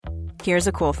Here's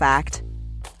a cool fact.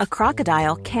 A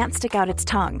crocodile can't stick out its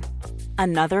tongue.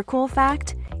 Another cool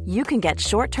fact, you can get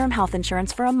short-term health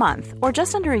insurance for a month or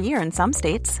just under a year in some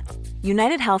states.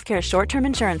 United Healthcare short-term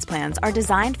insurance plans are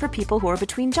designed for people who are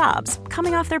between jobs,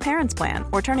 coming off their parents' plan,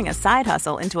 or turning a side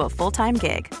hustle into a full-time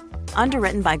gig.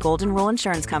 Underwritten by Golden Rule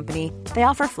Insurance Company, they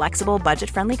offer flexible,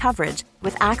 budget-friendly coverage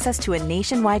with access to a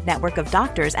nationwide network of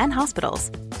doctors and hospitals.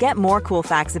 Get more cool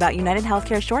facts about United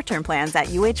Healthcare short-term plans at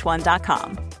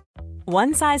uh1.com.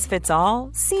 One size fits all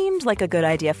seemed like a good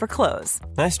idea for clothes.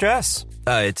 Nice dress.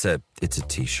 It's a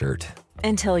t-shirt.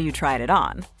 Until you tried it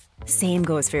on. Same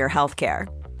goes for your healthcare.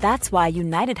 That's why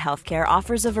United Healthcare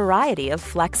offers a variety of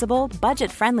flexible,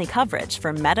 budget-friendly coverage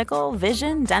for medical,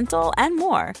 vision, dental, and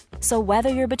more. So whether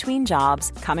you're between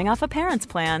jobs, coming off a parent's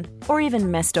plan, or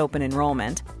even missed open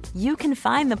enrollment, you can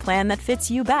find the plan that fits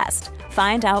you best.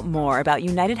 Find out more about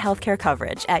United Healthcare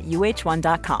coverage at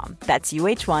uh1.com. That's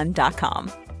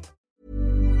uh1.com.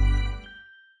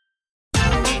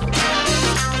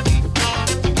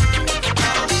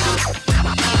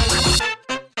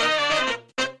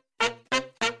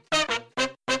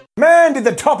 Man, did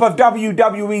the top of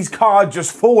WWE's card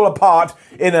just fall apart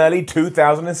in early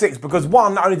 2006, because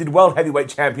one, not only did World Heavyweight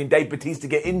Champion Dave Bautista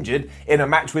get injured in a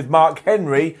match with Mark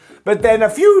Henry, but then a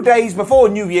few days before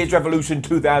New Year's Revolution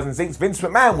 2006, Vince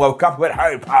McMahon woke up and went,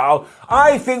 "Hey pal,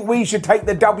 I think we should take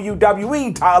the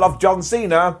WWE title off John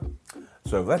Cena."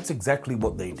 So that's exactly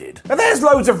what they did. Now there's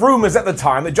loads of rumours at the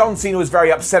time that John Cena was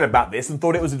very upset about this and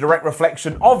thought it was a direct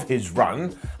reflection of his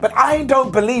run, but I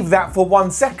don't believe that for 1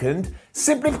 second,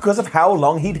 simply because of how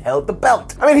long he'd held the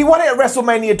belt. I mean, he won it at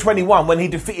WrestleMania 21 when he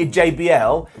defeated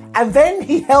JBL, and then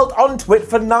he held onto it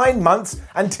for 9 months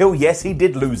until, yes, he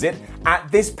did lose it at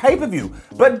this pay-per-view.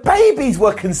 But babies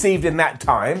were conceived in that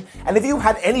time, and if you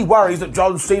had any worries that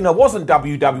John Cena wasn't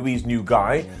WWE's new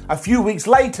guy, a few weeks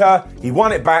later, he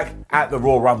won it back at the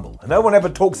Royal Rumble. And no one ever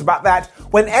talks about that.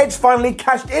 When Edge finally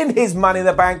cashed in his Money in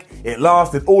the Bank, it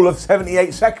lasted all of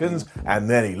 78 seconds, and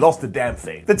then he lost the damn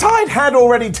thing. The tide had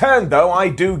already turned, though, I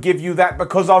do give you that,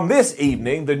 because on this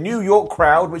evening, the New York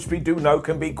crowd, which we do know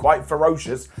can be quite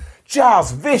ferocious,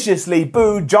 just viciously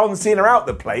booed John Cena out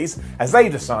the place as they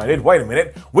decided, wait a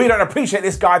minute, we don't appreciate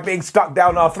this guy being stuck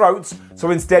down our throats, so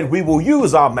instead we will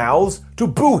use our mouths to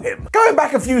boo him. Going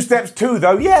back a few steps too,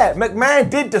 though, yeah, McMahon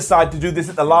did decide to do this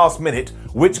at the last minute,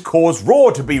 which caused Raw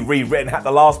to be rewritten at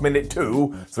the last minute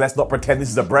too, so let's not pretend this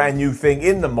is a brand new thing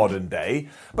in the modern day.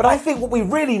 But I think what we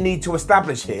really need to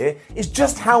establish here is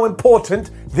just how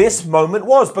important this moment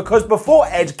was, because before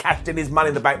Edge cashed in his Money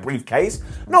in the Bank briefcase,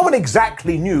 no one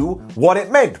exactly knew what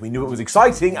it meant. We knew it was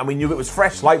exciting and we knew it was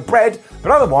fresh like bread,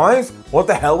 but otherwise, what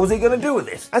the hell was he going to do with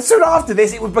it? And soon after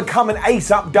this, it would become an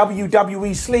ace-up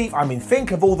WWE sleeve. I mean,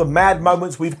 think of all the mad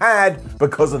moments we've had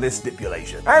because of this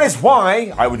stipulation. And it's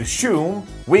why, I would assume,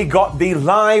 we got the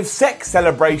live sex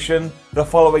celebration the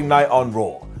following night on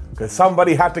Raw. Because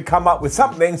somebody had to come up with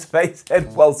something, so they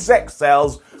said, well, sex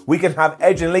sells, we can have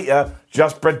Edge and Lita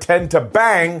just pretend to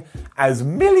bang as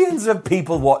millions of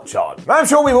people watch on. I'm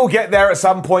sure we will get there at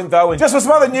some point, though. And just for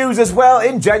some other news as well,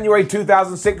 in January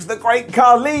 2006, the great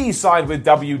Khali signed with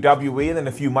WWE and then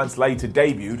a few months later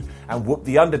debuted and whooped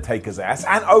The Undertaker's ass.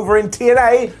 And over in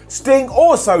TNA, Sting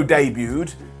also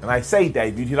debuted. And I say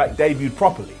debuted, he debuted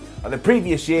properly. And the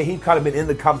previous year, he'd kind of been in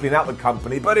the company and out the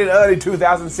company, but in early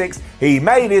 2006, he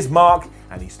made his mark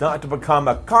and he started to become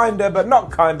a kinda, but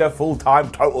not kinda, full-time,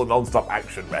 total non-stop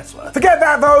action wrestler. Forget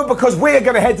that though, because we're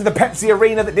gonna head to the Pepsi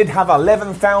Arena that did have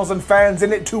 11,000 fans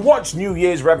in it to watch New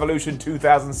Year's Revolution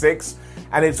 2006,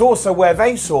 and it's also where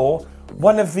they saw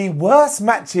one of the worst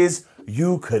matches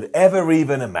you could ever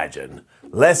even imagine.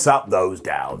 Let's up those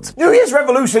downs. New Year's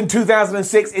Revolution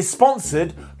 2006 is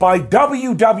sponsored by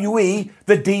WWE,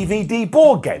 the DVD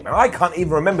board game. And I can't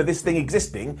even remember this thing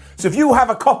existing, so if you have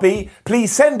a copy,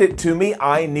 please send it to me.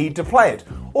 I need to play it.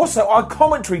 Also, our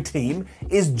commentary team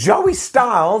is Joey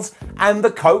Styles and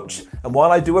the coach, and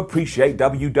while I do appreciate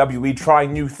WWE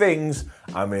trying new things,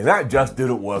 I mean, that just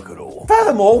didn't work at all.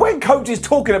 Furthermore, when Coach is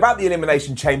talking about the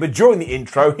Elimination Chamber during the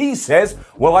intro, he says,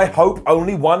 well, I hope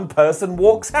only one person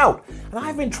walks out. And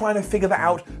I've been trying to figure that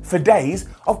out for days.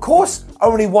 Of course,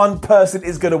 only one person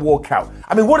is going to walk out.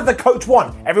 I mean, what did the coach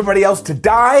want? Everybody else to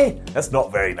die? That's not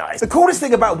very nice. The coolest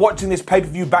thing about watching this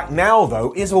pay-per-view back now,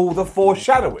 though, is all the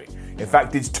foreshadowing. In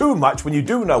fact, it's too much when you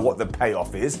do know what the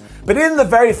payoff is. But in the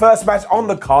very first match on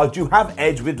the card, you have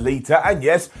Edge with Lita, and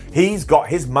yes, he's got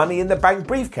his Money in the Bank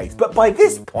briefcase. But by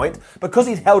this point, because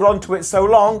he'd held on to it so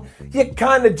long, you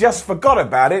kind of just forgot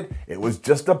about it. It was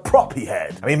just a prop he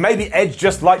had. I mean, maybe Edge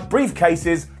just liked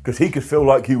briefcases because he could feel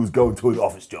like he was going to an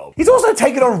office job. He's also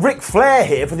taken on Ric Flair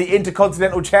here for the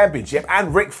Intercontinental Championship,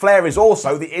 and Ric Flair is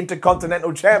also the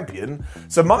Intercontinental Champion,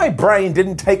 so my brain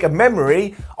didn't take a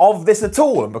memory of this at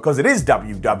all. And because it is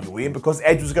WWE, and because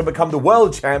Edge was going to become the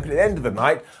World Champion at the end of the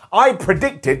night, I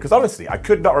predicted, because honestly, I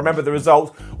could not remember the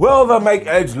result, well, they'll make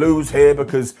Edge lose here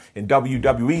because in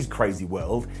WWE's crazy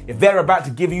world, if they're about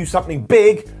to give you something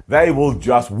big, they will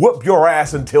just whoop your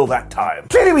ass until that time.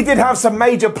 Clearly, we did have some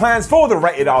major plans for the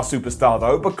Rated R Superstar,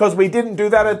 though, because we didn't do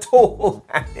that at all,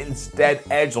 and instead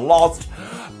Edge lost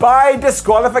by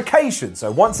disqualification.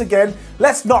 So once again,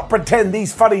 let's not pretend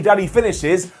these fuddy-duddy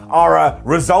finishes are a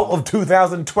result of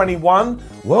 2021.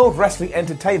 World Wrestling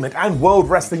Entertainment and World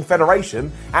Wrestling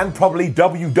Federation and probably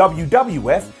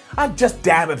WWF are just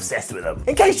damn obsessed with them.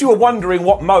 In case you were wondering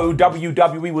what mode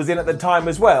WWE was in at the time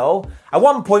as well, at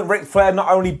one point Ric Flair not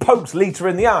only pokes Lita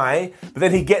in the eye, but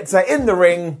then he gets her in the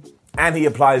ring and he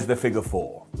applies the figure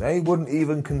 4. They wouldn't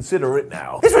even consider it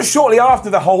now. This was shortly after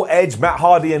the whole Edge, Matt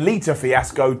Hardy and Lita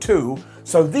fiasco too,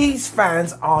 so these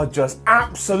fans are just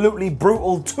absolutely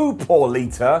brutal to poor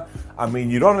Lita. I mean,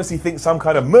 you'd honestly think some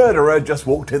kind of murderer just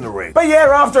walked in the ring. But yeah,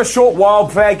 after a short while,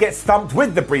 Flair gets thumped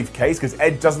with the briefcase because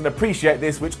Edge doesn't appreciate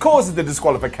this, which causes the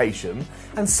disqualification.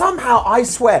 And somehow, I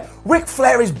swear, Ric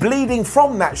Flair is bleeding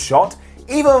from that shot,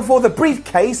 even before the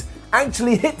briefcase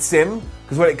actually hits him.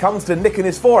 Because when it comes to nicking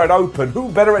his forehead open,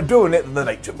 who better at doing it than the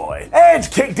Nature Boy?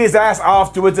 Edge kicked his ass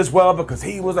afterwards as well because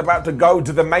he was about to go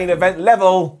to the main event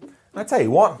level. I tell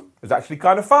you what, it was actually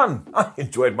kind of fun. I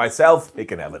enjoyed myself, it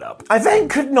can have it up. I then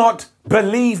could not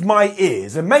believe my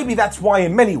ears, and maybe that's why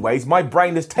in many ways my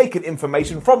brain has taken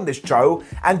information from this show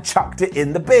and chucked it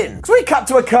in the bin. So we cut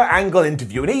to a Kurt Angle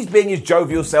interview, and he's being his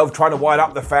jovial self, trying to wind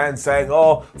up the fans, saying,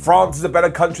 oh, France is a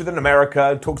better country than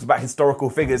America, and talks about historical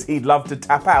figures he'd love to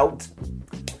tap out.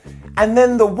 And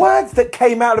then the words that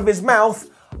came out of his mouth,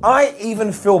 I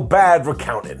even feel bad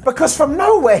recounting. Because from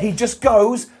nowhere he just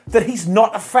goes that he's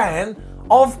not a fan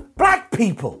of black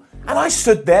people. And I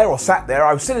stood there, or sat there,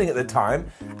 I was sitting at the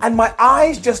time, and my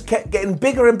eyes just kept getting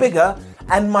bigger and bigger,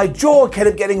 and my jaw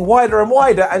kept getting wider and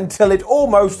wider until it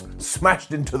almost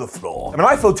smashed into the floor. I mean,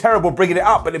 I feel terrible bringing it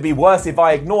up, but it'd be worse if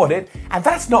I ignored it, and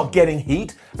that's not getting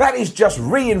heat. That is just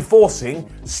reinforcing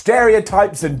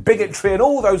stereotypes and bigotry and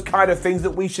all those kind of things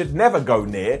that we should never go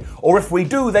near, or if we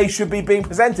do, they should be being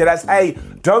presented as, hey,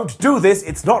 don't do this,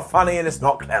 it's not funny and it's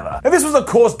not clever. And this was, of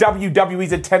course,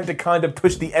 WWE's attempt to kind of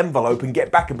push the envelope and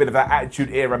get back a bit of that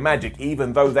Attitude Era magic,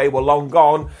 even though they were long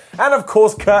gone. And of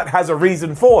course, Kurt has a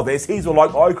reason for this. He's all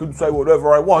like, I can say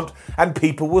whatever I want and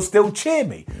people will still cheer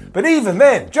me. But even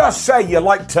then, just say you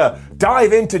like to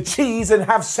dive into cheese and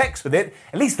have sex with it,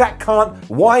 at least that can't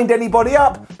wind anybody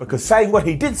up, because saying what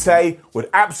he did say would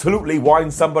absolutely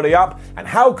wind somebody up, and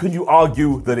how can you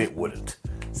argue that it wouldn't?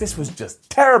 This was just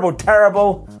terrible,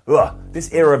 terrible. Ugh,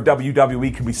 this era of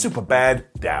WWE can be super bad.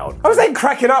 Down. I was then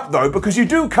cracking up though, because you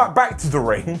do cut back to the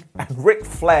ring, and Ric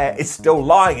Flair is still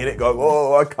lying in it going,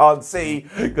 oh, I can't see,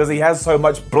 because he has so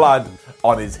much blood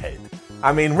on his head.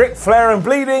 I mean, Ric Flair and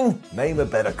bleeding, name a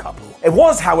better couple. It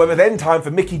was, however, then time for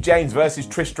Mickie James versus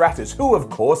Trish Stratus, who, of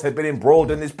course, had been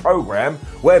embroiled in this program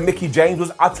where Mickie James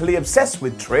was utterly obsessed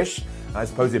with Trish. I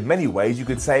suppose in many ways you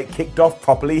could say it kicked off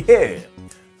properly here.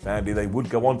 Sadly, they would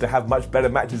go on to have much better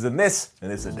matches than this,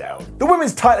 and it's a down. The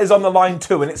women's title is on the line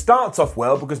too, and it starts off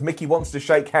well because Mickie wants to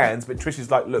shake hands, but Trish is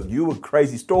like, look, you a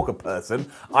crazy stalker person,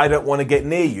 I don't want to get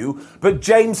near you. But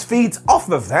James feeds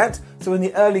off of that, so in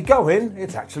the early going,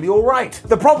 it's actually alright.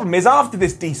 The problem is, after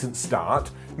this decent start,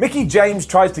 Mickie James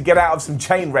tries to get out of some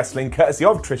chain wrestling courtesy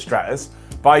of Trish Stratus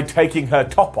by taking her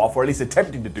top off, or at least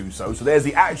attempting to do so, so there's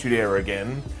the Attitude Era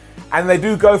again. And they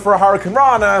do go for a Hurricane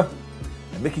Rana,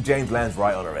 and Mickie James lands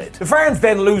right on her head. The fans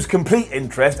then lose complete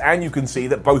interest, and you can see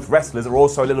that both wrestlers are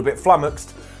also a little bit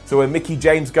flummoxed. So when Mickie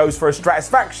James goes for a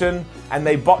Stratusfaction, and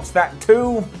they botch that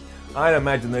too, I'd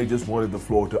imagine they just wanted the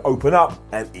floor to open up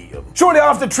and eat them. Shortly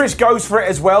after, Trish goes for it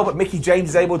as well, but Mickie James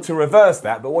is able to reverse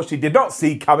that. But what she did not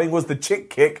see coming was the chick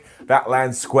kick. That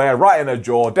lands square right in her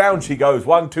jaw. Down she goes,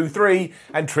 1, 2, 3,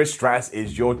 and Trish Stratus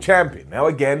is your champion. Now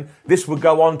again, this would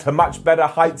go on to much better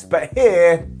heights, but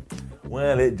here,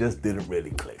 well, it just didn't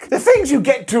really click. The things you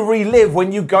get to relive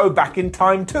when you go back in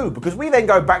time too, because we then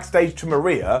go backstage to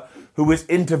Maria, who is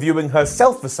interviewing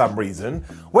herself for some reason,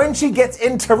 when she gets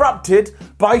interrupted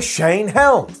by Shane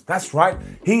Helms. That's right,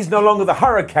 he's no longer the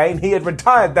Hurricane, he had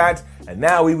retired that, and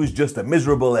now he was just a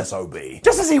miserable SOB.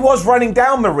 Just as he was running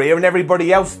down Maria and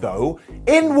everybody else though,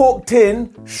 in walked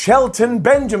in Shelton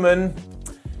Benjamin.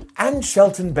 And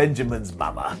Shelton Benjamin's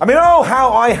mama. I mean, oh,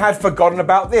 how I had forgotten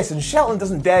about this. And Shelton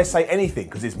doesn't dare say anything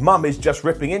because his mum is just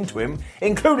ripping into him,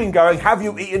 including going, "Have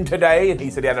you eaten today?" And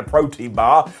he said he had a protein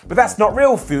bar, but that's not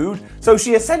real food. So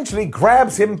she essentially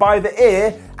grabs him by the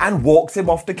ear and walks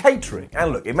him off to catering.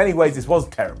 And look, in many ways this was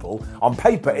terrible. On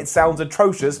paper it sounds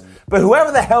atrocious, but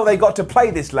whoever the hell they got to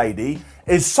play this lady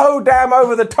is so damn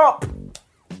over the top.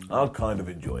 I kind of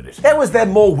enjoyed it. There was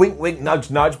then more wink wink nudge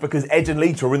nudge because Edge and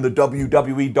Lita are in the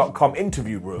WWE.com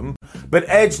interview room, but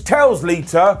Edge tells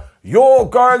Lita, "You're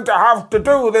going to have to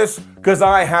do this because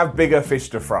I have bigger fish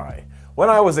to fry." When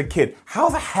I was a kid, how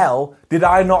the hell did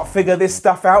I not figure this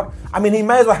stuff out? I mean, he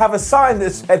may as well have a sign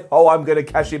that said, "Oh, I'm going to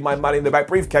cash in my Money in the Bank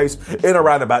briefcase in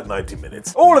around about 90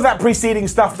 minutes. All of that preceding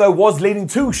stuff, though, was leading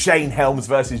to Shane Helms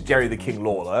versus Jerry the King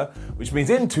Lawler, which means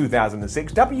in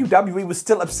 2006, WWE was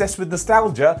still obsessed with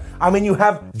nostalgia. I mean, you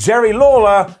have Jerry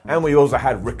Lawler, and we also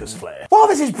had Ricochet Flair. Well,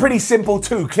 this is pretty simple,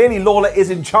 too. Clearly, Lawler is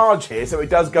in charge here, so it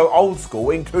does go old school,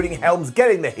 including Helms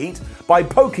getting the heat by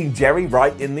poking Jerry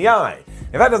right in the eye.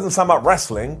 If that doesn't sum up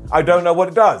wrestling, I don't know what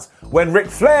it does. When Ric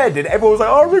Flair did, everyone was like,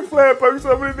 "Oh, Ric Flair pokes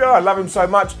somebody in the eye. I love him so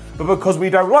much." But because we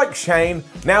don't like Shane,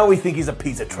 now we think he's a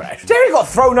piece of trash. Jerry got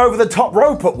thrown over the top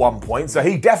rope at one point, so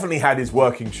he definitely had his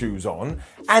working shoes on.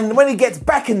 And when he gets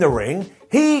back in the ring,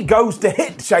 he goes to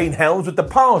hit Shane Helms with the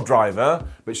pile driver,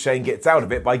 but Shane gets out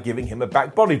of it by giving him a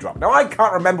back body drop. Now, I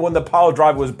can't remember when the pile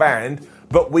driver was banned,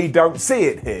 but we don't see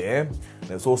it here.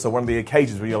 And it's also one of the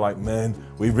occasions where you're like, man,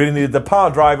 we really needed the pile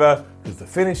driver because the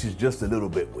finish is just a little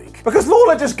bit weak. Because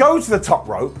Lawler just goes to the top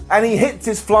rope and he hits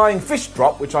his flying fish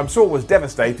drop, which I'm sure was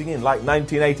devastating in like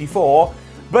 1984,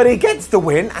 but he gets the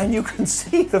win and you can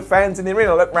see the fans in the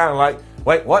arena look around like,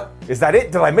 wait, what? Is that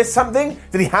it? Did I miss something?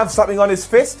 Did he have something on his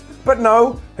fist? But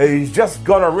no, he's just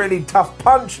got a really tough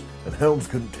punch and Helms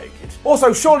couldn't take it.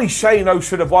 Also, surely Shane-O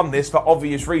should have won this for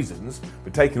obvious reasons,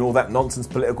 but taking all that nonsense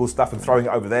political stuff and throwing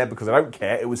it over there because I don't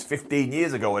care, it was 15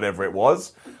 years ago, whatever it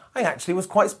was. I actually was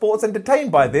quite sports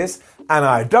entertained by this, and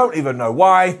I don't even know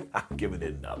why. I'm giving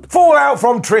it a nub. Fallout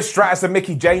from Trish Stratus and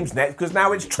Mickie James next, because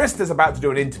now it's Trish that's about to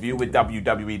do an interview with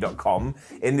WWE.com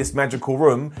in this magical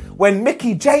room, when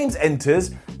Mickie James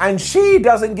enters, and she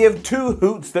doesn't give two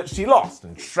hoots that she lost.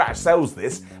 And Stratus sells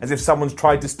this as if someone's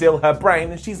tried to steal her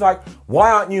brain, and she's like,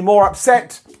 "Why aren't you more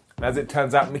upset?" And as it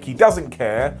turns out, Mickie doesn't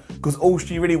care, because all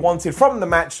she really wanted from the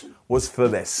match was for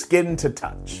their skin to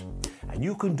touch. And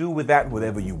you can do with that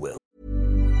whatever you will.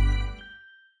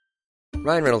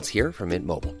 Ryan Reynolds here from Mint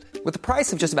Mobile. With the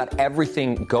price of just about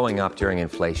everything going up during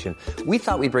inflation, we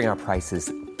thought we'd bring our prices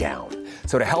down.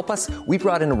 So to help us, we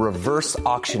brought in a reverse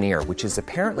auctioneer, which is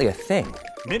apparently a thing.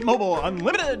 Mint Mobile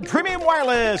Unlimited Premium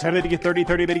Wireless. How to get 30,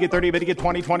 30, bit to get 30, bit to get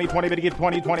 20, 20, 20, bit to get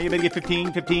 20, 20, bit to get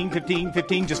 15, 15, 15,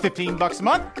 15, just $15 a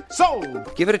month?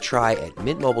 Sold! Give it a try at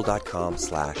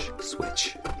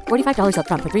mintmobile.com/switch. $45 up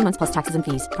front for 3 months plus taxes and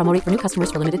fees. Promo rate for new customers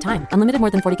for limited time. Unlimited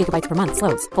more than 40 gigabytes per month.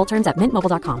 Slows full terms at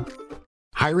mintmobile.com.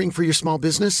 Hiring for your small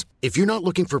business? If you're not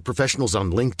looking for professionals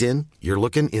on LinkedIn, you're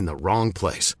looking in the wrong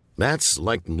place. That's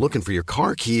like looking for your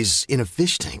car keys in a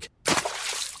fish tank.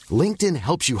 LinkedIn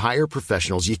helps you hire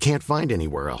professionals you can't find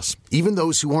anywhere else, even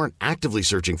those who aren't actively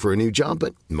searching for a new job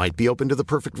but might be open to the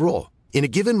perfect role. In a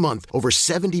given month, over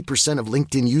 70% of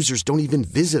LinkedIn users don't even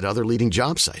visit other leading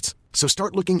job sites. So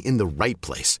start looking in the right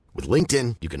place. With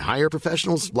LinkedIn, you can hire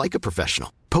professionals like a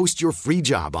professional. Post your free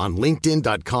job on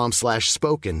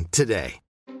linkedin.com/spoken today.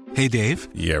 Hey, Dave.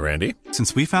 Yeah, Randy.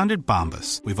 Since we founded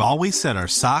Bombas, we've always said our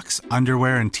socks,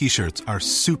 underwear, and T-shirts are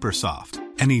super soft.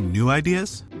 Any new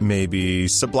ideas? Maybe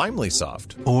sublimely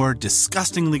soft. Or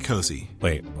disgustingly cozy.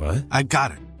 Wait, what? I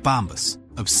got it. Bombas.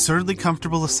 Absurdly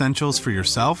comfortable essentials for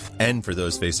yourself and for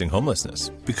those facing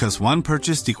homelessness. Because one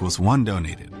purchased equals one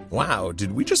donated. Wow,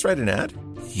 did we just write an ad?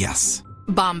 Yes.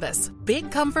 Bombas.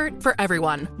 Big comfort for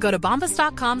everyone. Go to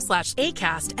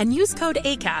bombas.com/ACAST and use code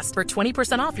ACAST for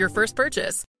 20% off your first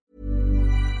purchase.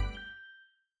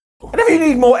 And if you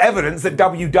need more evidence that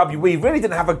WWE really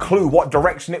didn't have a clue what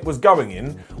direction it was going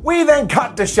in, we then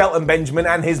cut to Shelton Benjamin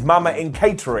and his mama in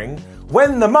catering,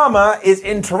 when the mama is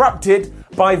interrupted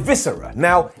by Viscera.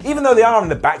 Now, even though they are in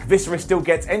the back, Viscera still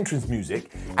gets entrance music,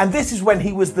 and this is when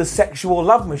he was the sexual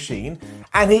love machine,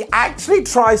 and he actually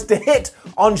tries to hit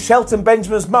on Shelton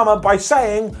Benjamin's mama by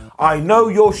saying, "I know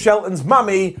you're Shelton's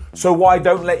mummy, so why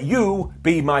don't let you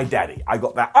be my daddy?" I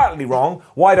got that utterly wrong.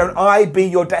 Why don't I be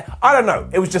your dad? I don't know.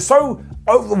 It was just so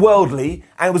overworldly,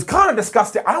 and it was kind of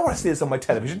disgusting. I don't want to see this on my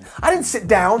television. I didn't sit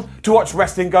down to watch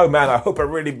wrestling and go, man, I hope a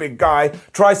really big guy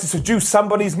tries to seduce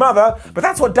somebody's mother. But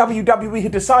that's what WWE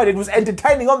had decided was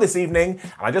entertaining on this evening.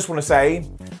 And I just want to say,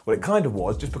 well, it kind of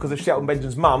was, just because of Shelton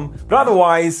Benjamin's mum. But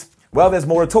otherwise, well, there's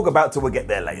more to talk about, so we'll get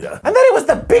there later. And then it was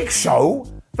the Big Show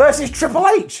versus Triple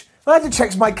H. I had to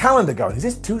check my calendar going, is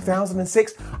this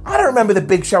 2006? I don't remember the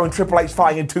Big Show and Triple H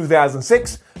fighting in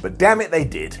 2006, but damn it, they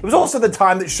did. It was also the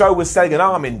time that Show was selling an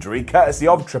arm injury, courtesy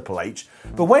of Triple H,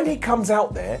 but when he comes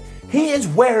out there, he is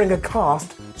wearing a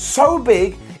cast so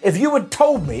big, if you had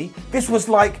told me this was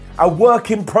like a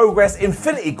work-in-progress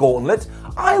Infinity Gauntlet,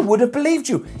 I would have believed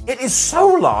you. It is so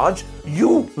large,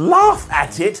 you laugh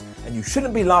at it, and you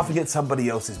shouldn't be laughing at somebody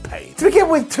else's pain. To begin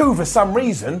with, too, for some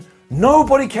reason,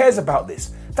 nobody cares about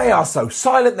this. They are so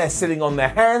silent, they're sitting on their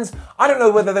hands. I don't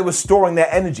know whether they were storing their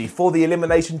energy for the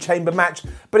Elimination Chamber match,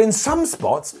 but in some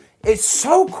spots, it's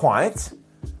so quiet,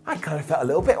 I kind of felt a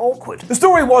little bit awkward. The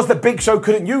story was that Big Show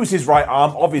couldn't use his right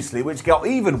arm, obviously, which got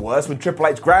even worse when Triple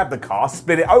H grabbed the cast,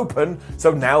 split it open,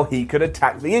 so now he could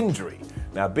attack the injury.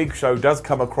 Now, Big Show does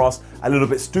come across a little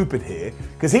bit stupid here,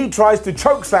 because he tries to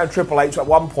chokeslam Triple H at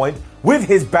one point with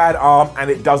his bad arm, and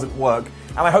it doesn't work.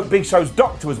 And I hope Big Show's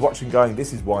doctor was watching going,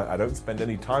 this is why I don't spend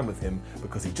any time with him,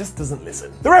 because he just doesn't listen.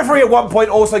 The referee at one point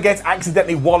also gets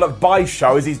accidentally walloped by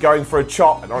Show as he's going for a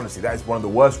chop, and honestly, that is one of the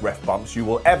worst ref bumps you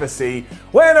will ever see,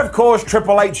 when of course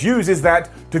Triple H uses that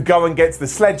to go and gets the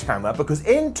sledgehammer, because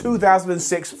in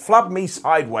 2006, flub me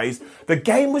sideways, the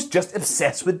game was just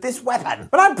obsessed with this weapon.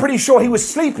 But I'm pretty sure he was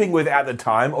sleeping with it at the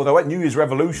time, although at New Year's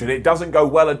Revolution it doesn't go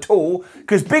well at all,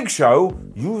 because Big Show,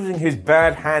 using his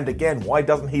bad hand again, why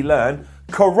doesn't he learn?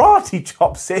 Karate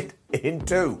chops it in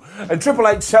two. And Triple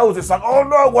H tells us like, oh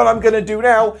no, what I'm going to do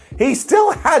now? He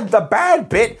still had the bad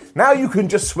bit. Now you can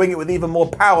just swing it with even more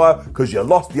power because you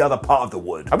lost the other part of the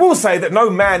wood. I will say that no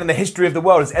man in the history of the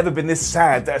world has ever been this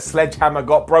sad that a sledgehammer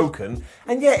got broken.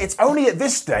 And yet it's only at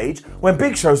this stage when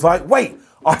Big Show's like, wait,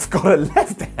 I've got a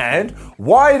left hand.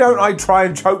 Why don't I try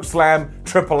and chokeslam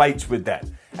Triple H with that?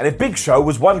 And if Big Show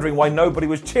was wondering why nobody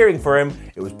was cheering for him,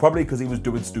 it was probably because he was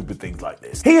doing stupid things like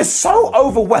this. He is so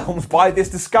overwhelmed by this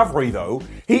discovery, though,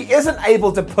 he isn't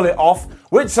able to pull it off,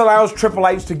 which allows Triple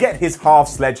H to get his half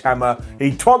sledgehammer.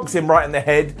 He twonks him right in the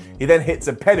head. He then hits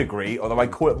a pedigree, although I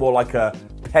call it more like a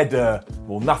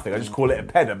nothing. I just call it a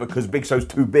peda because Big Show's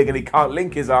too big and he can't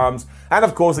link his arms. And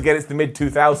of course, again, it's the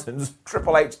mid-2000s.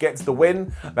 Triple H gets the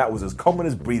win. That was as common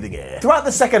as breathing air. Throughout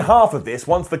the second half of this,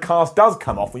 once the cast does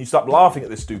come off, when you stop laughing at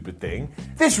this stupid thing,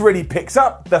 this really picks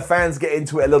up. The fans get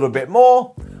into it a little bit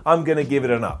more. I'm going to give it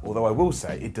an up. Although I will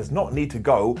say, it does not need to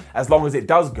go as long as it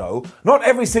does go. Not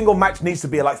every single match needs to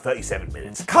be like 37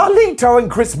 minutes. Carlito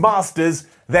and Chris Masters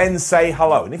then say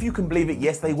hello. And if you can believe it,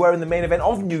 yes, they were in the main event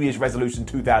of New Year's Resolution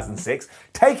 2006,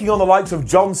 taking on the likes of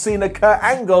John Cena, Kurt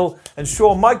Angle, and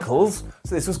Shawn Michaels.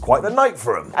 So this was quite the night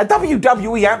for them. And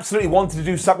WWE absolutely wanted to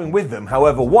do something with them.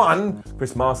 However, one,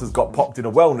 Chris Masters got popped in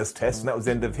a wellness test, and that was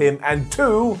the end of him. And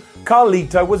two,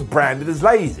 Carlito was branded as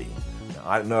lazy. Now,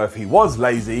 I don't know if he was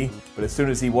lazy, but as soon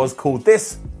as he was called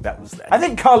this, that was that. I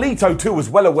think Carlito too was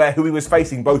well aware who he was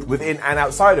facing both within and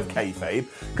outside of kayfabe,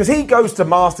 because he goes to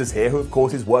Masters here, who of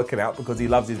course is working out because he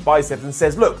loves his biceps, and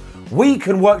says, look, we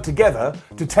can work together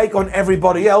to take on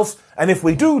everybody else, and if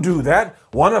we do that,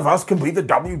 one of us can be the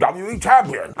WWE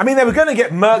champion. I mean, they were going to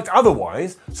get murked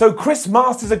otherwise, so Chris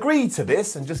Masters agreed to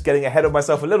this, and just getting ahead of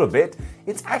myself a little bit,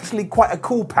 it's actually quite a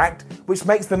cool pact, which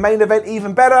makes the main event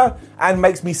even better, and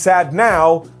makes me sad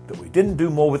now that we didn't do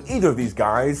more with either of these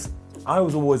guys. I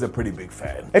was always a pretty big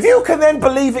fan. If you can then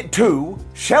believe it too,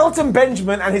 Shelton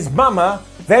Benjamin and his mama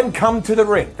then come to the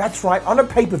ring. That's right, on a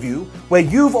pay-per-view where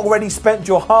you've already spent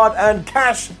your hard-earned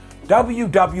cash,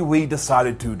 WWE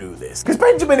decided to do this. Because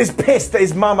Benjamin is pissed that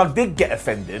his mama did get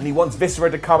offended and he wants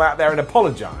Viscera to come out there and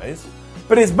apologise.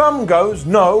 But his mum goes,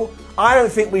 no, I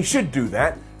don't think we should do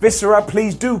that. Viscera,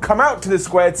 please do come out to the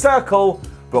squared circle,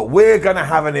 but we're going to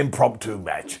have an impromptu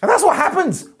match. And that's what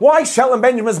happens. Why Shelton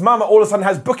Benjamin's mama all of a sudden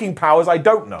has booking powers, I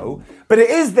don't know. But it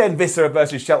is then Viscera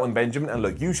versus Shelton Benjamin. And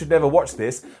look, you should never watch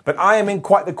this, but I am in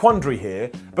quite the quandary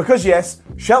here. Because yes,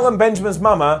 Shelton Benjamin's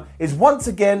mama is once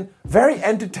again very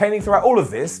entertaining throughout all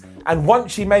of this. And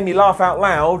once she made me laugh out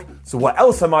loud, so what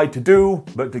else am I to do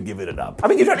but to give it an up? I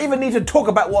mean, you don't even need to talk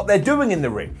about what they're doing in the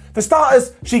ring. For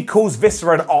starters, she calls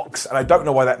Viscera an ox, and I don't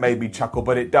know why that made me chuckle,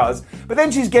 but it does. But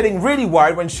then she's getting really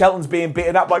worried when Shelton's being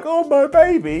beaten up, like, oh, my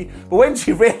baby. But when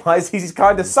she realizes he's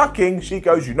kind of sucking, she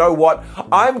goes, you know what?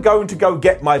 I'm going to go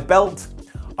get my belt.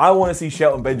 I want to see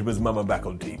Shelton Benjamin's mama back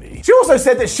on TV. me. She also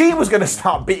said that she was going to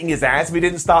start beating his ass if he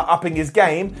didn't start upping his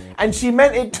game, and she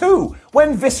meant it too.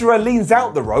 When Viscera leans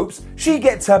out the ropes, she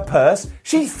gets her purse,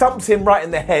 she thumps him right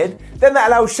in the head, then that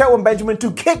allows Shelton Benjamin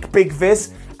to kick Big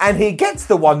Vis, and he gets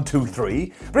the 1, 2,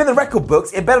 3. But in the record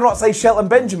books, it better not say Shelton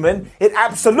Benjamin. It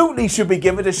absolutely should be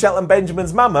given to Shelton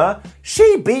Benjamin's mama.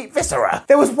 She beat Viscera.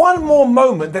 There was one more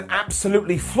moment that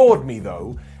absolutely floored me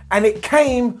though, and it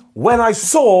came when I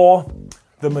saw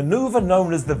the maneuver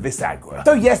known as the Visagra.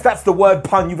 So yes, that's the word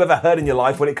pun you've ever heard in your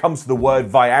life when it comes to the word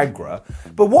Viagra.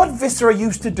 But what Viscera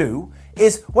used to do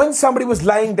is when somebody was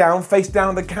laying down, face down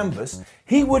on the canvas,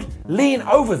 he would lean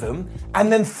over them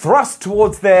and then thrust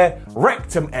towards their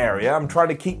rectum area. I'm trying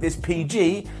to keep this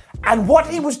PG. And what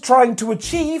he was trying to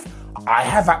achieve, I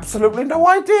have absolutely no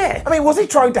idea. I mean, was he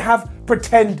trying to have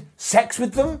pretend sex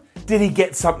with them? Did he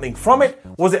get something from it?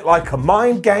 Was it like a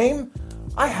mind game?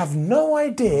 I have no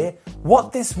idea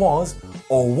what this was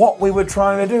or what we were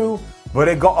trying to do, but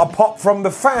it got a pop from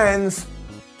the fans.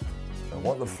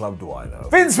 What the flub do I know?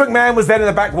 Vince McMahon was then in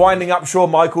the back winding up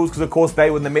Shawn Michaels because of course they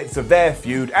were in the midst of their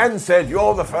feud and said,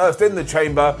 "You're the first in the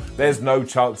chamber. There's no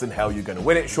chance in hell you're going to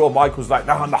win it." Shawn Michaels like,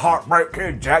 "No, I'm the Heartbreak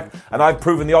Kid, Jack, and I've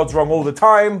proven the odds wrong all the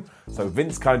time." So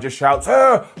Vince kind of just shouts,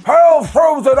 "Hell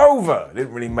throws it over." It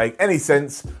didn't really make any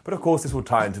sense, but of course this will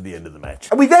tie into the end of the match.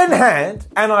 And we then had,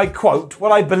 and I quote,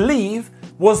 what I believe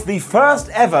was the first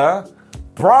ever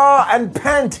bra and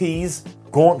panties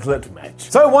gauntlet match.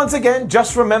 So once again,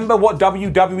 just remember what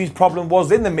WWE's problem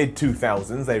was in the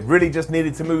mid-2000s. They really just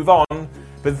needed to move on.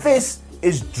 But this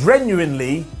is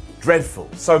genuinely dreadful.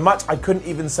 So much I couldn't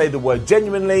even say the word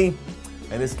genuinely,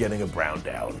 and it's getting a brown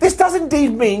down. This does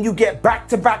indeed mean you get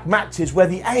back-to-back matches where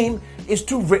the aim is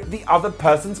to rip the other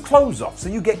person's clothes off. So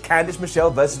you get Candice Michelle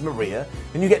versus Maria,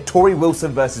 then you get Tori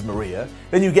Wilson versus Maria,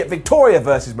 then you get Victoria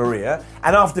versus Maria,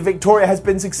 and after Victoria has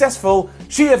been successful,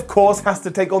 she of course has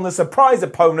to take on the surprise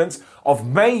opponents of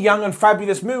Mae Young and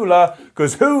Fabulous Moolah,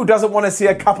 because who doesn't want to see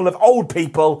a couple of old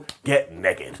people get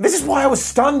naked? This is why I was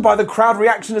stunned by the crowd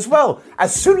reaction as well.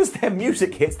 As soon as their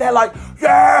music hits, they're like,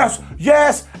 "Yes,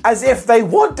 yes," as if they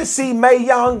want to see Mae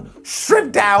Young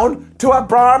stripped down to her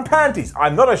bra and panties.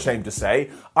 I'm not ashamed to say,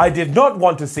 I did not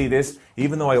want to see this,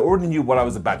 even though I already knew what I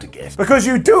was about to get. Because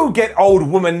you do get old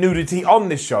woman nudity on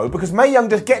this show, because Mae Young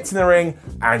just gets in the ring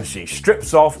and she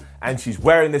strips off and she's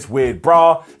wearing this weird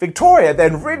bra. Victoria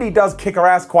then really does kick her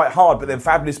ass quite hard, but then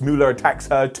Fabulous Moolah attacks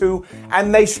her too,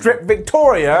 and they strip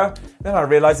Victoria. Then I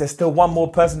realised there's still one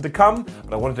more person to come,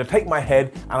 but I wanted to take my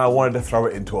head and I wanted to throw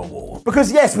it into a wall.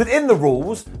 Because yes, within the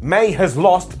rules, Mae has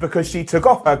lost because she took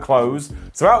off her clothes,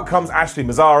 so out comes Ashley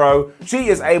Mazzaro. She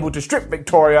is able to strip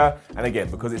Victoria, and again,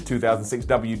 because it's 2006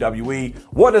 WWE,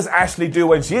 what does Ashley do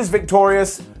when she is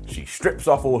victorious? She strips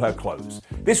off all her clothes.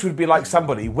 This would be like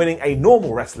somebody winning a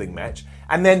normal wrestling match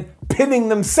and then pinning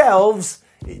themselves.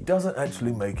 It doesn't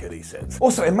actually make any sense.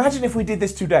 Also, imagine if we did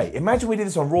this today. Imagine we did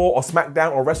this on Raw or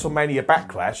SmackDown or WrestleMania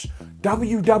Backlash.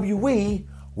 WWE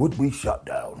would be shut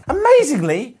down.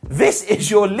 Amazingly, this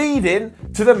is your lead-in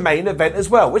to the main event as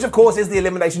well, which of course is the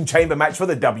Elimination Chamber match for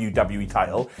the WWE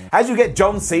title, as you get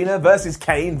John Cena versus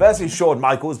Kane versus Shawn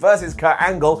Michaels versus Kurt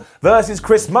Angle versus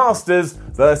Chris Masters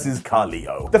versus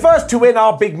Carlito. The first two in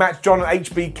are Big Match John and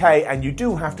HBK, and you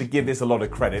do have to give this a lot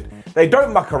of credit. They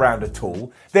don't muck around at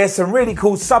all. There's some really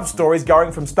cool sub-stories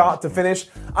going from start to finish.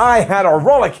 I had a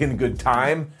rollicking good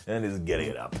time, and it's getting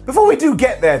it up. Before we do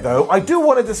get there though, I do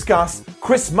want to discuss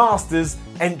Chris Masters'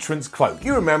 entrance cloak.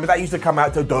 You remember that used to come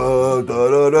out to da da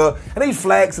da da, and he'd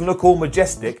flex and look all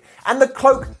majestic, and the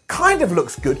cloak kind of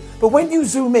looks good, but when you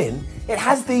zoom in, it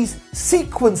has these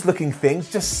sequence looking things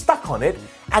just stuck on it,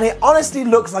 and it honestly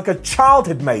looks like a child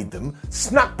had made them,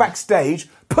 snuck backstage,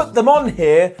 put them on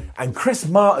here, and Chris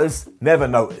Masters never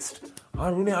noticed. I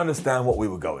really understand what we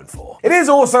were going for. It is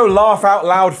also laugh out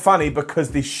loud funny because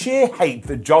the sheer hate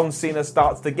that John Cena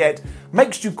starts to get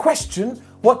makes you question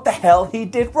what the hell he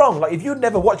did wrong. Like, if you'd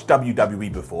never watched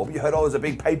WWE before, but you heard, oh, there's a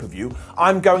big pay-per-view,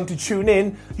 I'm going to tune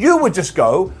in, you would just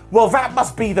go, well, that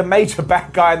must be the major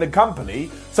bad guy in the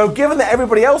company, so given that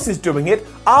everybody else is doing it,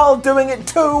 I'll doing it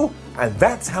too. And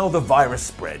that's how the virus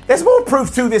spread. There's more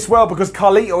proof to this well because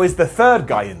Carlito is the third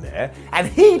guy in there, and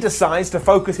he decides to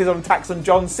focus his attacks on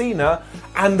John Cena,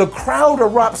 and the crowd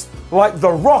erupts like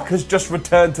The Rock has just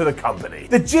returned to the company.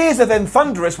 The jeers are then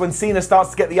thunderous when Cena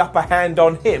starts to get the upper hand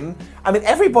on him. I mean,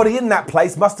 everybody in that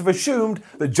place must have assumed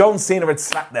that John Cena had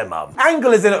slapped their mum.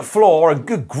 Angle is in at floor, and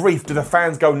good grief do the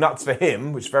fans go nuts for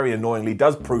him, which very annoyingly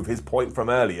does prove his point from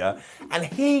earlier, and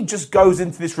he just goes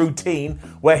into this routine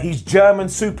where he's German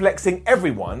suplexing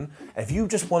everyone, If you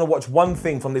just want to watch one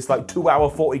thing from this 2-hour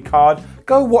 40 card,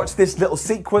 go watch this little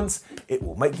sequence. It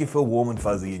will make you feel warm and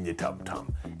fuzzy in your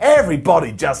tum-tum.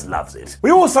 Everybody just loves it.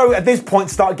 We also, at this point,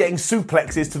 start getting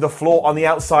suplexes to the floor on the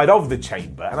outside of the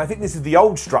chamber, and I think this is the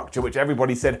old structure, which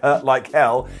everybody said hurt like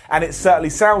hell, and it certainly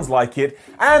sounds like it.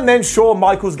 And then Shawn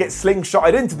Michaels gets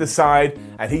slingshotted into the side,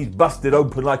 and he's busted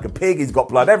open like a pig. He's got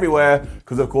blood everywhere,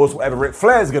 because of course, whatever Ric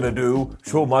Flair's gonna do,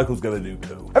 Shawn Michaels gonna do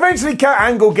too. Eventually, Kurt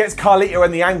Angle gets Carlito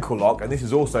in the ankle lock, and this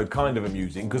is also kind of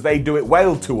amusing, because they do it way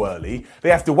too early. They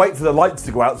have to wait for the lights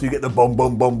to go out, so you get the bum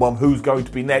bum bum bum, who's going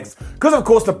to be next? Because of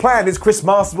course, the plan is Chris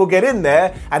Masters will get in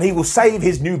there, and he will save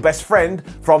his new best friend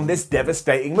from this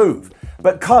devastating move.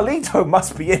 But Carlito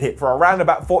must be in it for around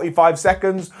about 45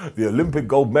 seconds. The Olympic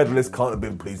gold medalist can't have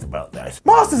been pleased about that.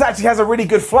 Masters actually has a really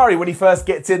good flurry when he first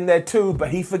gets in there too,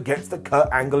 but he forgets that Kurt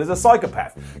Angle is a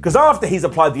psychopath. Because after he's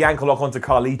applied the ankle lock onto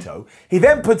Carlito, he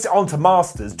then puts it onto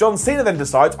Masters. John Cena then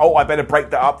decides, I better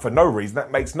break that up for no reason.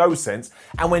 That makes no sense.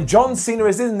 And when John Cena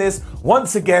is in this,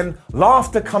 once again,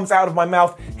 laughter comes out of my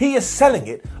mouth. He is selling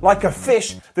it like a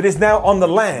fish that is now on the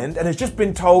land and has just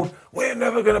been told, we're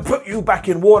never going to put you back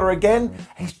in water again.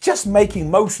 He's just making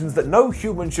motions that no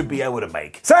human should be able to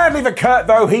make. Sadly for Kurt,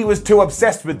 though, he was too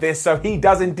obsessed with this, so he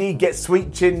does indeed get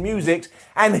sweet chin music,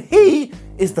 and he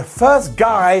is the first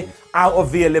guy out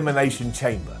of the Elimination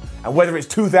Chamber. And whether it's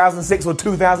 2006 or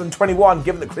 2021,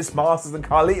 given that Chris Masters and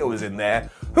Carlito was in there,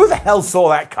 who the hell saw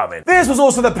that coming? This was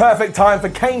also the perfect time for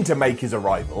Kane to make his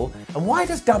arrival. And why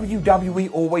does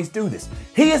WWE always do this?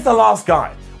 He is the last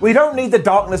guy. We don't need the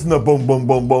darkness and the boom, boom,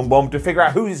 boom, boom, boom to figure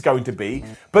out who it's going to be,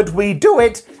 but we do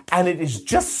it, and it is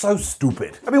just so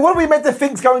stupid. I mean, what are we meant to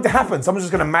think's going to happen? Someone's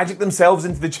just going to magic themselves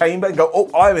into the chamber and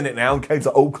go, I'm in it now, and Kane's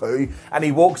like, okay, and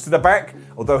he walks to the back,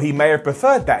 although he may have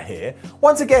preferred that here.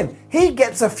 Once again, he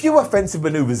gets a few offensive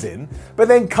maneuvers in, but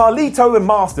then Carlito and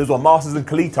Masters, or Masters and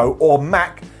Carlito, or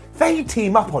Mac, they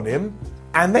team up on him,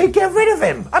 and they get rid of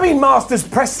him. I mean, Masters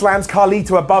press slams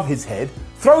Carlito above his head,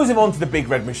 throws him onto the big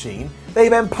red machine. They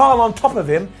then pile on top of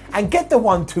him and get the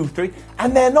 1, 2, 3,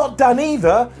 and they're not done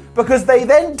either because they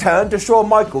then turn to Shawn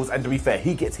Michaels, and to be fair,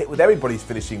 he gets hit with everybody's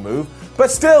finishing move,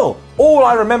 but still, all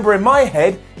I remember in my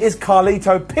head is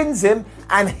Carlito pins him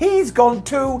and he's gone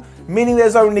too, meaning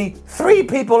there's only 3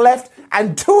 people left,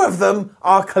 and 2 of them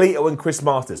are Carlito and Chris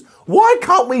Masters. Why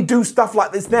can't we do stuff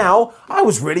like this now? I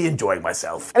was really enjoying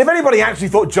myself. And if anybody actually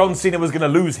thought John Cena was going to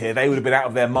lose here, they would have been out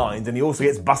of their minds, and he also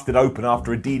gets busted open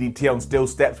after a DDT on steel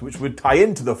steps, which would tie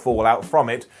into the fallout from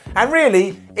it. And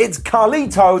really, it's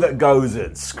Carlito that goes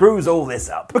and screws all this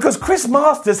up. Because Chris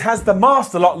Masters has the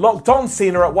Master Lock locked on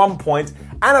Cena at one point,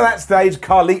 and at that stage,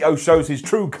 Carlito shows his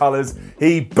true colours.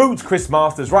 He boots Chris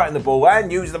Masters right in the ball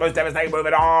and uses the most devastating move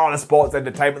in all of sports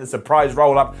entertainment, the surprise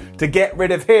roll-up, to get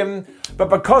rid of him.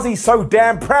 But because he's so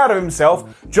damn proud of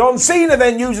himself, John Cena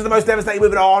then uses the most devastating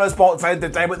move in all of sports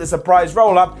entertainment, the surprise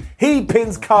roll-up. He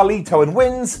pins Carlito and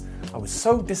wins. I was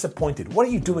so disappointed. What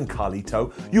are you doing,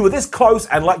 Carlito? You were this close,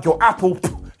 and like your apple,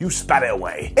 you spat it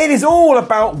away. It is all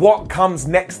about what comes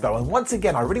next, though, and once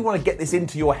again, I really want to get this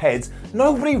into your heads.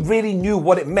 Nobody really knew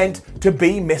what it meant to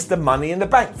be Mr. Money in the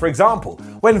Bank. For example,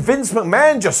 when Vince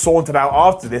McMahon just sauntered out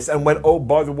after this and went, oh,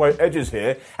 by the way, Edge is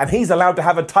here, and he's allowed to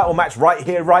have a title match right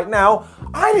here, right now,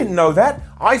 I didn't know that.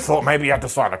 I thought maybe you had to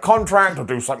sign a contract or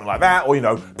do something like that,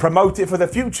 or, promote it for the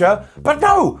future. But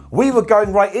no, we were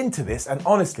going right into this, and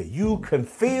honestly, you can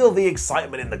feel the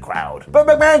excitement in the crowd. But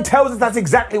McMahon tells us that's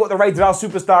exactly what the Rated R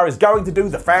Superstar is going to do.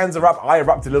 The fans are up. I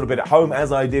erupted a little bit at home,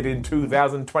 as I did in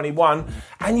 2021.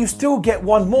 And you still get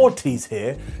one more tease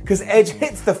here, because Edge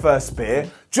hits the first spear,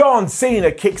 John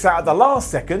Cena kicks out at the last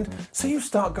second, so you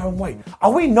start going, wait,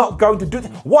 are we not going to do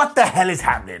this? What the hell is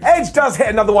happening? Edge does hit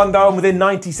another one though, and within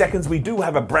 90 seconds we do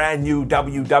have a brand new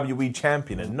WWE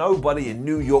champion, and nobody in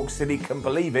New York City can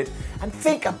believe it. And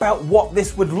think about what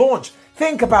this would launch.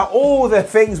 Think about all the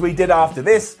things we did after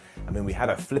this. I mean, we had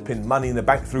a flipping Money in the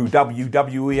Bank through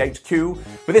WWE HQ,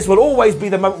 but this will always be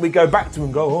the moment we go back to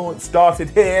and go, oh, it started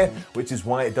here, which is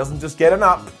why it doesn't just get an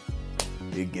up.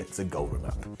 It gets a golden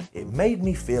up. It made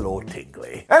me feel all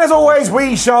tingly. And as always,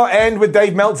 we shall end with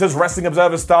Dave Meltzer's Wrestling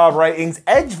Observer star ratings.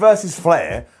 Edge versus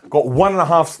Flair got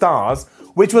 1.5 stars,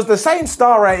 which was the same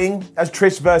star rating as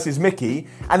Trish versus Mickey,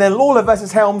 and then Lawler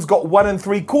versus Helms got 1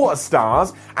 3/4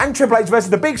 stars, and Triple H versus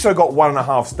The Big Show got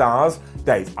 1.5 stars.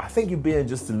 Dave, I think you're being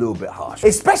just a little bit harsh.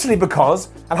 Especially because,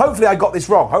 and hopefully I got this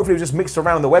wrong, hopefully it was just mixed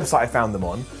around the website I found them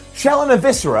on, Shelton and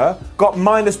Viscera got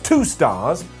 -2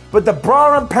 stars, but the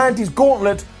Bra and Panties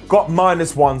Gauntlet got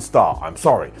 -1 star. I'm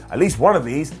sorry. At least one of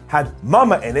these had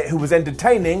Mama in it who was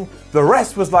entertaining. The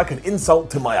rest was like an insult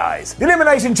to my eyes. The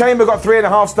Elimination Chamber got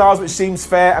 3.5 stars, which seems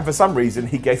fair, and for some reason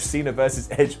he gave Cena vs.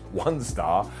 Edge 1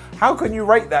 star. How can you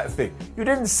rate that thing? You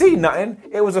didn't see nothing.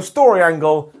 It was a story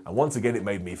angle, and once again it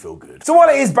made me feel good. So while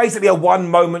it is basically a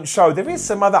one-moment show, there is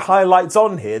some other highlights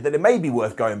on here that it may be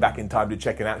worth going back in time to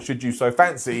checking out should you so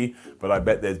fancy, but I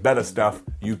bet there's better stuff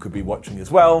you could be watching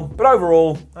as well. But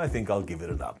overall, I think I'll give it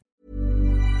an up.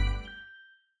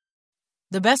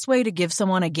 The best way to give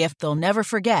someone a gift they'll never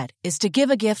forget is to give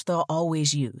a gift they'll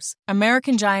always use.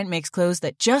 American Giant makes clothes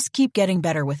that just keep getting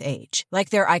better with age, like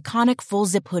their iconic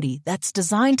full-zip hoodie that's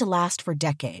designed to last for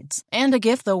decades. And a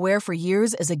gift they'll wear for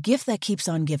years is a gift that keeps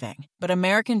on giving. But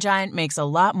American Giant makes a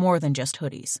lot more than just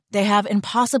hoodies. They have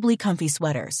impossibly comfy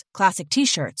sweaters, classic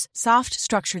t-shirts, soft,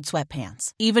 structured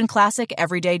sweatpants, even classic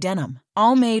everyday denim,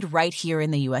 all made right here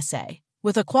in the USA,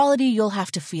 with a quality you'll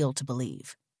have to feel to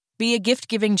believe. Be a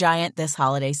gift-giving giant this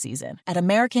holiday season at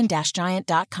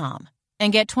American-Giant.com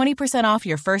and get 20% off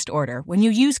your first order when you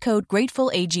use code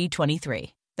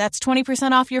GratefulAG23. That's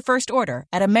 20% off your first order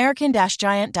at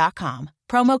American-Giant.com.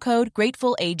 Promo code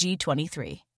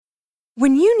GratefulAG23.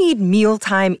 When you need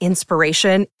mealtime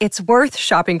inspiration, it's worth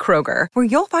shopping Kroger, where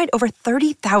you'll find over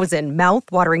 30,000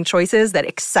 mouth-watering choices that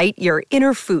excite your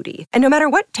inner foodie. And no matter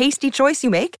what tasty choice you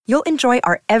make, you'll enjoy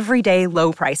our everyday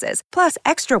low prices, plus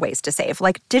extra ways to save,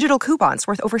 like digital coupons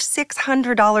worth over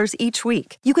 $600 each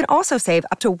week. You can also save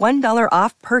up to $1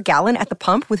 off per gallon at the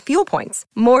pump with fuel points.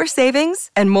 More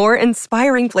savings and more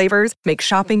inspiring flavors make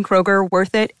shopping Kroger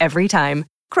worth it every time.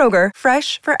 Kroger,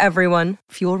 fresh for everyone.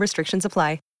 Fuel restrictions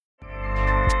apply.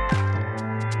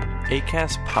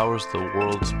 Acast powers the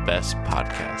world's best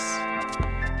podcasts.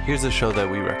 Here's a show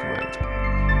that we recommend.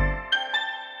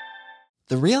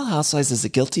 The Real Housewives is a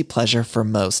guilty pleasure for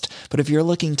most, but if you're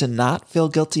looking to not feel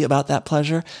guilty about that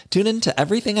pleasure, tune in to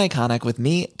Everything Iconic with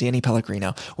me, Danny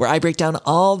Pellegrino, where I break down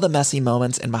all the messy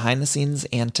moments and behind-the-scenes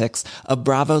antics of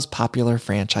Bravo's popular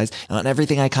franchise. And on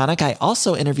Everything Iconic, I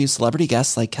also interview celebrity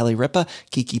guests like Kelly Ripa,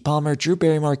 Keke Palmer, Drew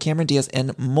Barrymore, Cameron Diaz,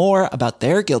 and more about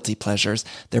their guilty pleasures,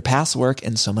 their past work,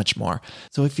 and so much more.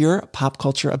 So if you're pop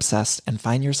culture obsessed and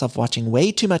find yourself watching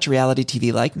way too much reality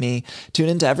TV like me, tune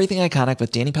into Everything Iconic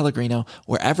with Danny Pellegrino,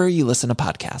 wherever you listen to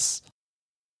podcasts.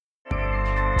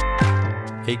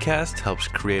 Acast helps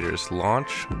creators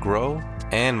launch, grow,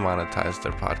 and monetize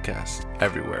their podcasts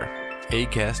everywhere.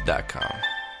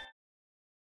 Acast.com.